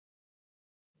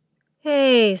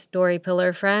Hey, Story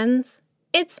Pillar friends.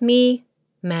 It's me,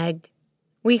 Meg.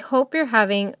 We hope you're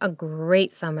having a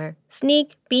great summer.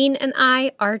 Sneak, Bean, and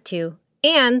I are too.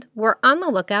 And we're on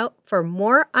the lookout for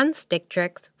more unstick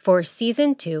tricks for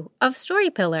Season 2 of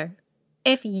Story Pillar.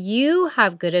 If you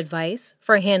have good advice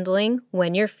for handling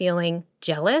when you're feeling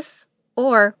jealous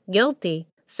or guilty,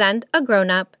 send a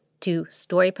grown-up to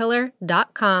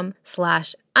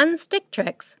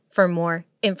storypillar.com/unsticktricks for more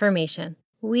information.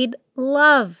 We'd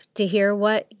love to hear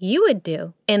what you would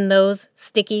do in those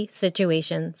sticky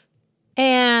situations.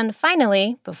 And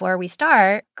finally, before we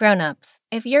start, grown-ups,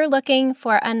 if you're looking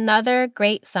for another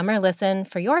great summer listen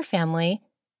for your family,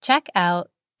 check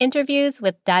out Interviews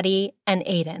with Daddy and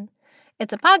Aiden.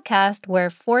 It's a podcast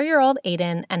where 4-year-old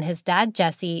Aiden and his dad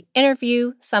Jesse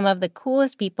interview some of the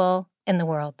coolest people in the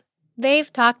world.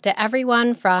 They've talked to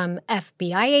everyone from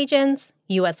FBI agents,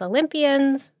 U.S.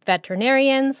 Olympians,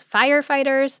 veterinarians,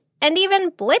 firefighters, and even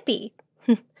Blippi.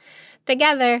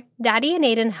 Together, Daddy and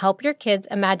Aiden help your kids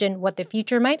imagine what the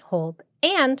future might hold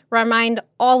and remind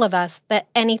all of us that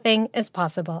anything is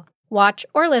possible. Watch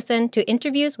or listen to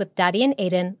Interviews with Daddy and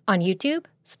Aiden on YouTube,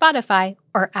 Spotify,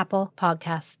 or Apple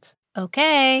Podcasts.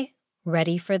 Okay,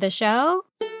 ready for the show?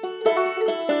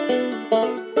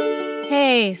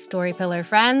 Hey, Story Pillar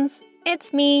friends.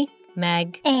 It's me,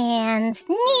 Meg. And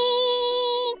Sneak.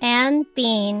 And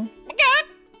Bean.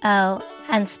 Oh,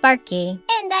 and Sparky.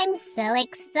 And I'm so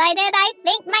excited I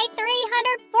think my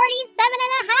 347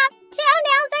 and a half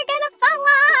toenails are gonna fall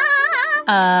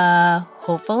off.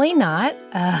 Hopefully not.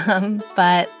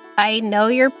 But I know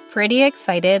you're pretty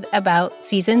excited about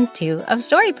Season 2 of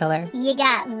Story Pillar. You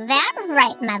got that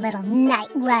right, my little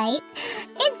nightlight.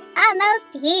 It's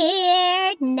almost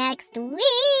here. Next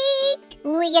week,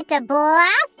 we get to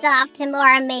blast off to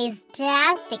more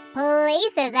amaze-tastic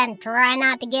places and try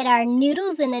not to get our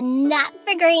noodles into not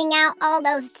figuring out all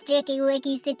those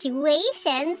sticky-wicky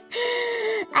situations.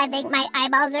 I think my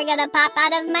eyeballs are gonna pop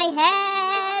out of my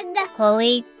head.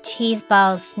 Holy cheese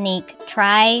balls, Sneak.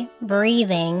 Try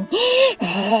breathing.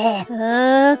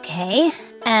 Okay.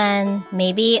 And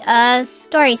maybe a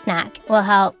story snack will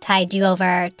help tide you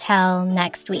over till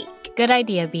next week. Good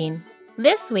idea, Bean.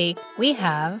 This week, we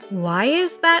have Why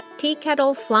Is That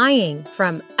Teakettle Flying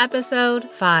from Episode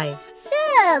 5.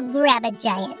 So grab a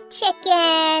giant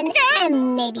chicken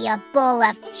and maybe a bowl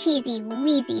of cheesy,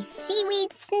 wheezy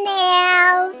seaweed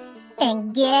snails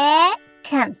and get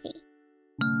comfy.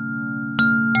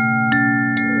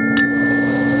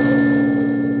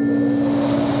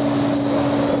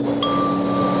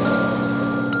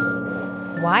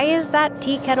 Why Is That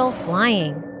Teakettle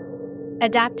Flying?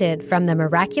 Adapted from The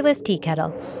Miraculous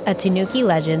Teakettle, a Tanuki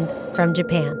legend from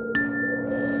Japan.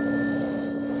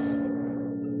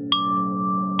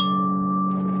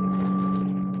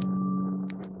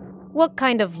 What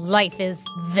kind of life is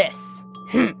this?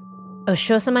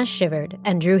 Oshosama shivered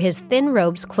and drew his thin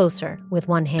robes closer with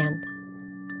one hand.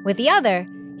 With the other,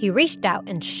 he reached out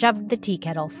and shoved the tea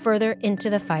kettle further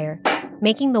into the fire,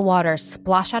 making the water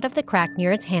splosh out of the crack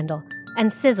near its handle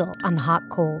and sizzle on the hot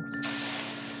coals.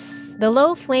 The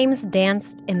low flames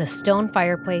danced in the stone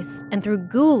fireplace and threw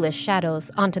ghoulish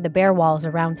shadows onto the bare walls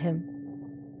around him.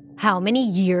 How many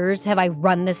years have I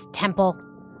run this temple?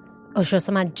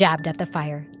 Oshosama jabbed at the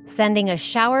fire, sending a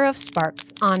shower of sparks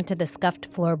onto the scuffed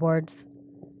floorboards.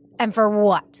 And for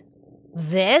what?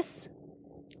 This?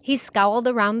 He scowled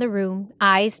around the room,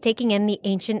 eyes taking in the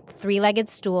ancient three-legged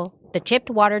stool, the chipped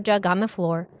water jug on the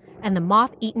floor, and the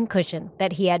moth-eaten cushion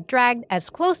that he had dragged as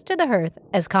close to the hearth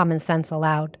as common sense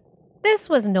allowed. This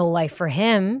was no life for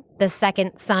him, the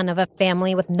second son of a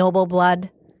family with noble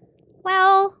blood.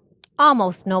 Well,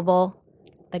 almost noble.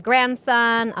 The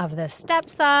grandson of the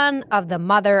stepson of the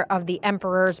mother of the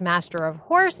emperor's master of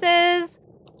horses.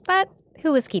 But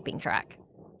who was keeping track?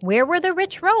 Where were the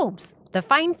rich robes, the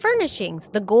fine furnishings,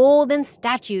 the golden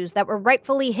statues that were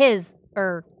rightfully his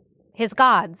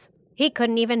gods? He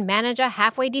couldn't even manage a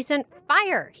halfway decent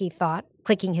fire, he thought,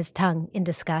 clicking his tongue in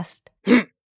disgust.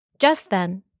 Just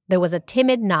then, there was a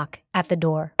timid knock at the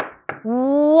door.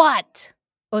 What?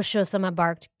 Oshosama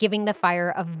barked, giving the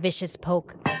fire a vicious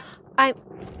poke.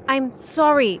 I'm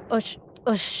sorry,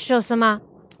 Oshosama.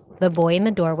 The boy in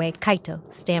the doorway, Kaito,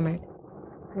 stammered.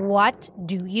 What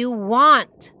do you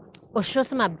want?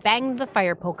 Oshosama banged the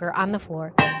fire poker on the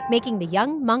floor, making the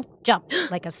young monk jump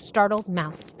like a startled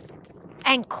mouse.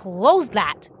 And close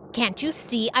that! Can't you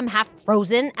see I'm half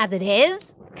frozen as it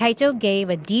is? Kaito gave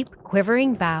a deep,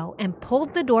 quivering bow and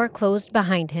pulled the door closed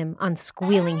behind him on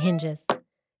squealing hinges.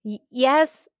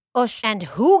 Yes, And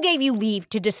who gave you leave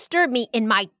to disturb me in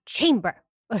my chamber?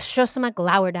 Oshosama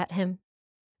glowered at him.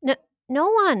 No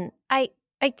one.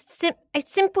 I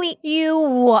simply... You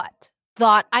what?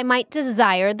 Thought I might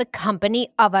desire the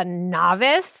company of a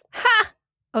novice? Ha!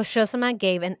 Oshosama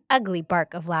gave an ugly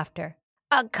bark of laughter.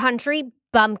 A country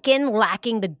bumpkin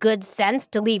lacking the good sense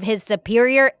to leave his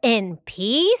superior in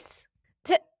peace?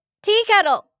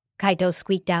 Teakettle, Kaito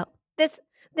squeaked out. This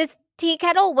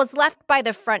teakettle was left by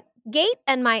the front gate,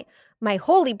 and my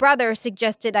holy brother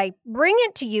suggested I bring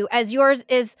it to you as yours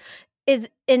is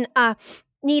in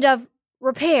need of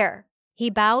repair. He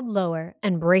bowed lower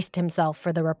and braced himself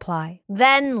for the reply.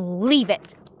 Then leave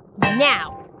it.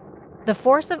 Now. The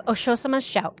force of Oshosama's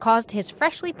shout caused his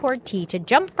freshly poured tea to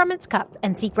jump from its cup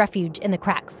and seek refuge in the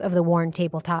cracks of the worn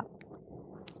tabletop.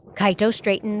 Kaito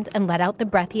straightened and let out the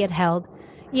breath he had held.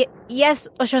 Yes,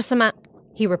 Oshosama,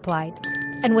 he replied,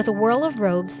 and with a whirl of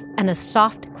robes and a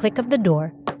soft click of the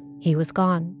door, he was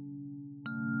gone.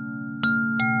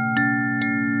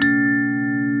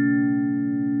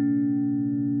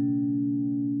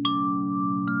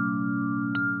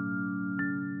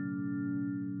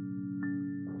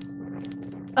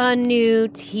 A new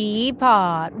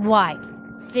teapot. Why,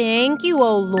 thank you,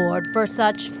 O Lord, for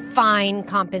such fine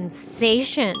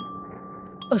compensation.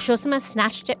 Oshosama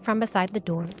snatched it from beside the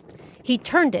door. He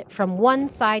turned it from one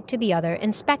side to the other,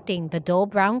 inspecting the dull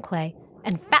brown clay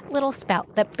and fat little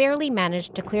spout that barely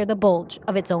managed to clear the bulge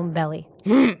of its own belly.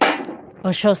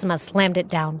 Oshosama slammed it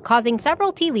down, causing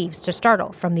several tea leaves to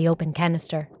startle from the open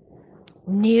canister.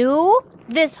 New?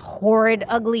 This horrid,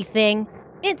 ugly thing?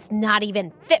 It's not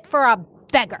even fit for a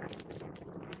beggar.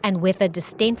 And with a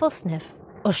disdainful sniff,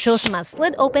 Oshosama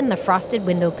slid open the frosted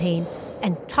window pane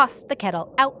and tossed the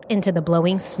kettle out into the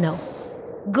blowing snow.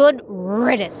 Good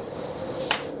riddance.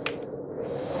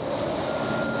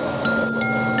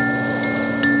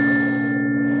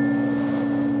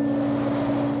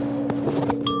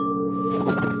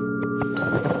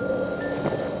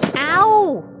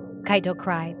 Ow! Kaito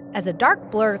cried as a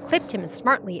dark blur clipped him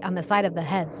smartly on the side of the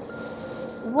head.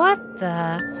 What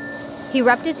the... He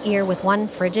rubbed his ear with one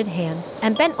frigid hand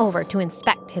and bent over to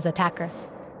inspect his attacker.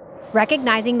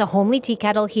 Recognizing the homely tea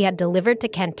kettle he had delivered to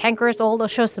cantankerous old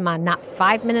Oshosama not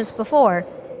 5 minutes before,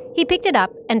 he picked it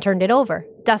up and turned it over,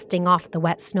 dusting off the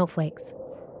wet snowflakes.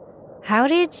 How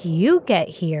did you get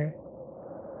here?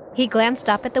 He glanced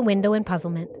up at the window in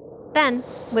puzzlement. Then,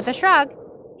 with a shrug,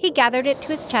 he gathered it to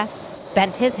his chest,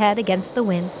 bent his head against the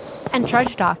wind, and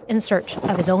trudged off in search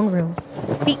of his own room,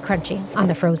 feet crunching on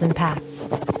the frozen path.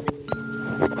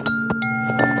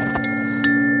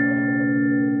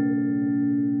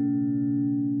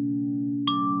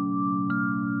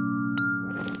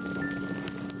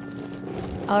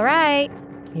 All right,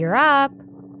 you're up.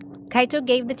 Kaito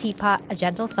gave the teapot a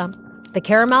gentle thump, the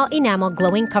caramel enamel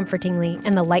glowing comfortingly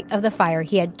in the light of the fire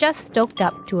he had just stoked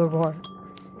up to a roar.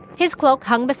 His cloak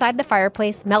hung beside the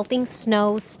fireplace, melting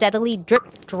snow steadily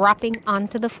drip-dropping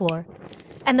onto the floor,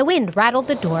 and the wind rattled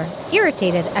the door,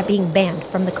 irritated at being banned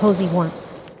from the cozy warmth.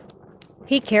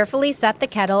 He carefully set the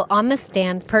kettle on the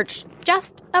stand perched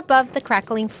just above the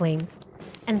crackling flames,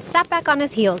 and sat back on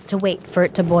his heels to wait for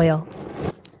it to boil.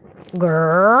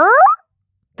 Grrr?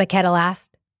 The kettle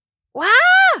asked. Wah!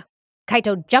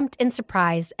 Kaito jumped in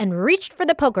surprise and reached for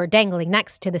the poker dangling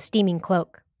next to the steaming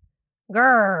cloak.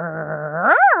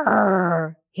 Grrr!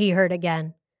 He heard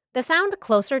again, the sound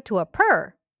closer to a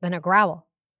purr than a growl.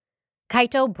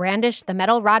 Kaito brandished the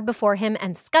metal rod before him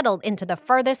and scuttled into the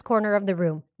farthest corner of the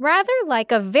room, rather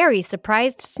like a very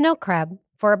surprised snow crab,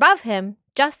 for above him,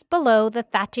 just below the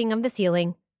thatching of the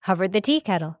ceiling, hovered the tea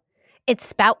kettle, its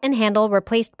spout and handle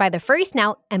replaced by the furry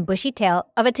snout and bushy tail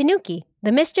of a tanuki,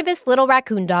 the mischievous little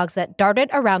raccoon dogs that darted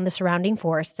around the surrounding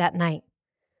forests at night.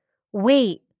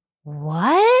 Wait,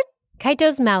 what?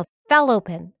 Kaito's mouth fell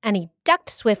open, and he ducked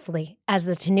swiftly as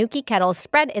the tanuki kettle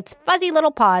spread its fuzzy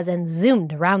little paws and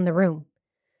zoomed around the room.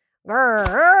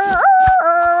 Grrr!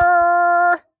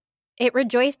 It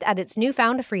rejoiced at its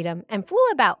newfound freedom and flew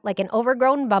about like an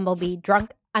overgrown bumblebee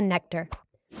drunk on nectar.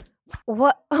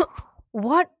 What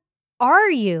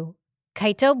are you?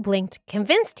 Kaito blinked,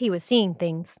 convinced he was seeing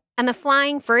things, and the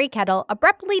flying furry kettle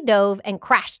abruptly dove and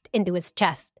crashed into his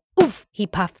chest. Oof, he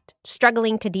puffed,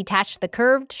 struggling to detach the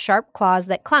curved, sharp claws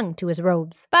that clung to his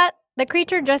robes. But the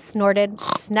creature just snorted,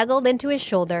 snuggled into his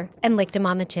shoulder, and licked him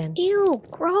on the chin. Ew,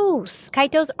 gross.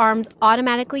 Kaito's arms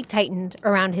automatically tightened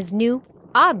around his new,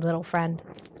 odd little friend.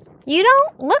 You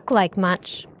don't look like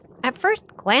much. At first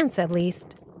glance, at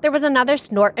least. There was another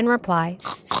snort in reply.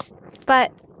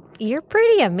 But you're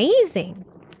pretty amazing,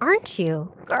 aren't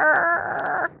you?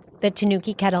 Grrr. The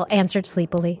tanuki kettle answered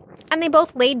sleepily, and they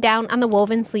both laid down on the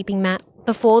woven sleeping mat,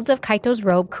 the folds of Kaito's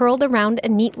robe curled around a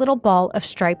neat little ball of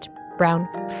striped brown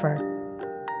fur.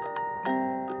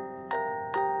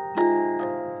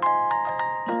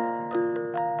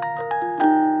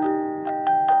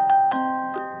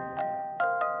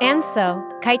 And so,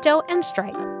 Kaito and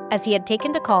Stripe, as he had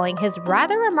taken to calling his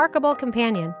rather remarkable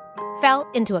companion, fell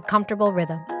into a comfortable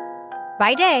rhythm.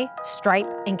 By day, Stripe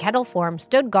in kettle form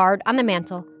stood guard on the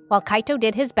mantle, while Kaito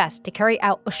did his best to carry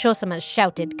out Oshosama's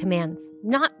shouted commands.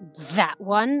 Not that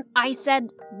one. I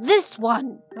said this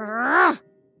one.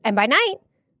 And by night,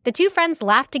 the two friends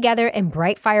laughed together in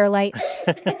bright firelight,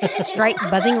 Stripe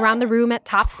buzzing around the room at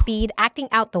top speed, acting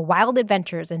out the wild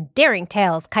adventures and daring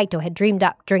tales Kaito had dreamed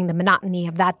up during the monotony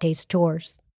of that day's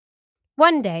chores.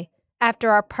 One day,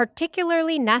 after a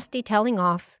particularly nasty telling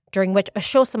off, during which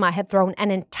Oshosama had thrown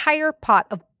an entire pot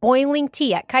of boiling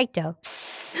tea at Kaito,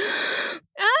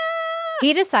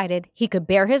 he decided he could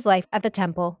bear his life at the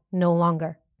temple no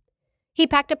longer. He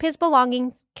packed up his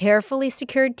belongings, carefully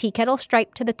secured Teakettle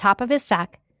Stripe to the top of his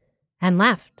sack, and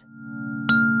left.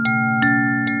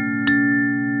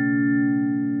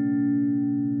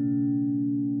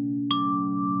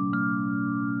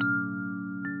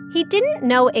 He didn't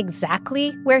know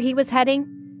exactly where he was heading.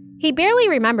 He barely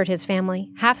remembered his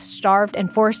family, half-starved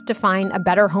and forced to find a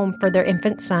better home for their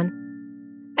infant son.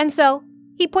 And so,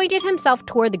 he pointed himself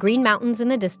toward the green mountains in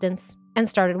the distance and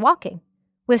started walking,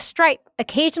 with Stripe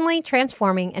occasionally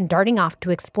transforming and darting off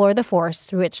to explore the forest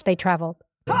through which they traveled.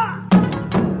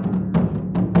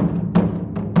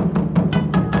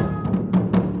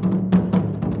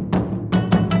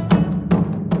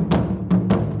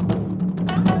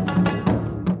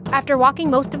 After walking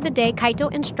most of the day,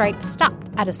 Kaito and Stripe stopped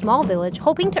at a small village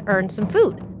hoping to earn some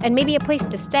food and maybe a place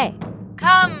to stay.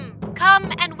 Come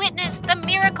and witness the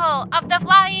miracle of the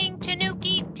flying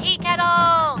Tanuki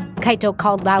Teakettle! Kaito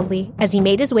called loudly as he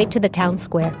made his way to the town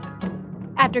square.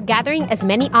 After gathering as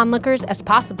many onlookers as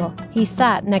possible, he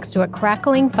sat next to a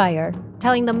crackling fire,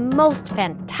 telling the most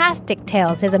fantastic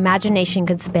tales his imagination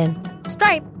could spin.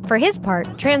 Stripe, for his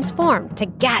part, transformed to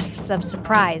gasps of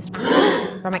surprise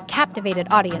from a captivated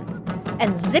audience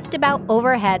and zipped about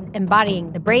overhead,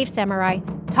 embodying the brave samurai,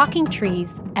 talking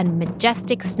trees, and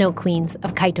majestic snow queens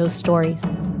of Kaito's stories.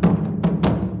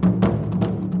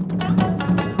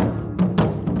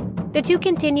 The two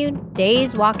continued,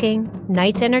 days walking,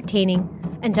 nights entertaining,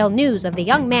 until news of the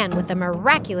young man with the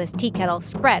miraculous tea kettle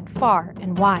spread far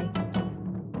and wide.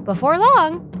 Before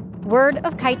long, word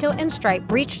of Kaito and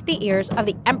Stripe reached the ears of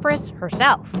the Empress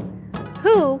herself,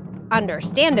 who,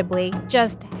 understandably,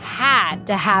 just had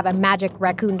to have a magic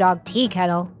raccoon dog tea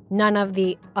kettle. None of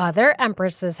the other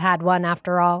empresses had one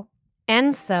after all.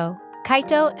 And so,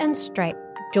 Kaito and Stripe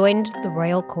joined the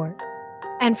royal court,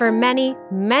 and for many,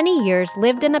 many years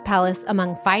lived in the palace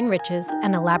among fine riches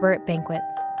and elaborate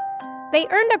banquets. They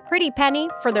earned a pretty penny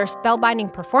for their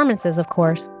spellbinding performances, of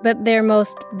course, but their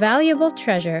most valuable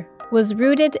treasure was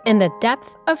rooted in the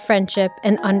depth of friendship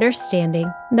and understanding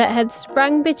that had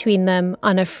sprung between them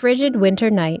on a frigid winter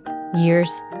night years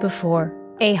before.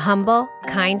 A humble,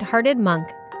 kind-hearted monk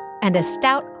and a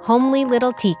stout, homely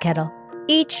little tea kettle,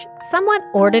 each somewhat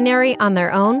ordinary on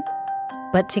their own,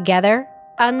 but together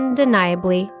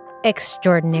undeniably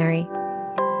extraordinary.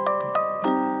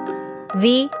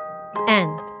 The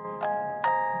end.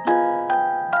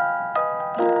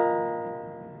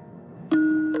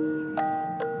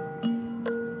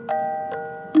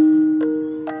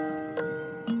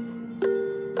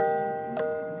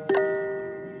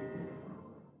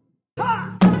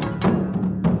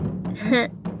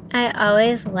 I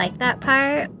always like that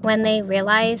part when they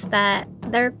realize that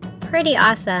they're pretty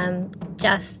awesome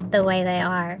just the way they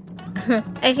are.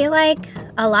 I feel like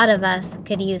a lot of us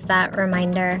could use that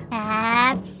reminder.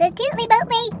 Absolutely,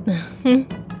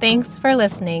 Boatly. Thanks for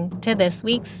listening to this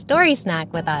week's Story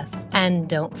Snack with us. And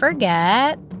don't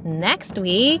forget, next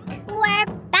week, We're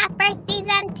back for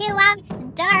season 2 of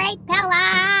Story Pillar.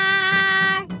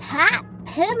 Ha!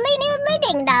 Hoodly noodly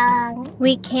ding dong.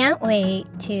 We can't wait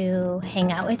to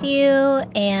hang out with you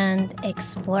and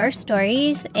explore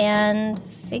stories and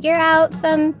figure out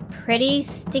some pretty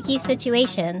sticky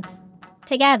situations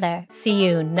together. see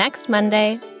you next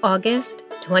Monday, August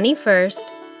 21st,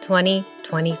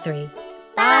 2023.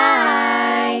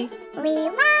 Bye. We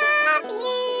love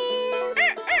you.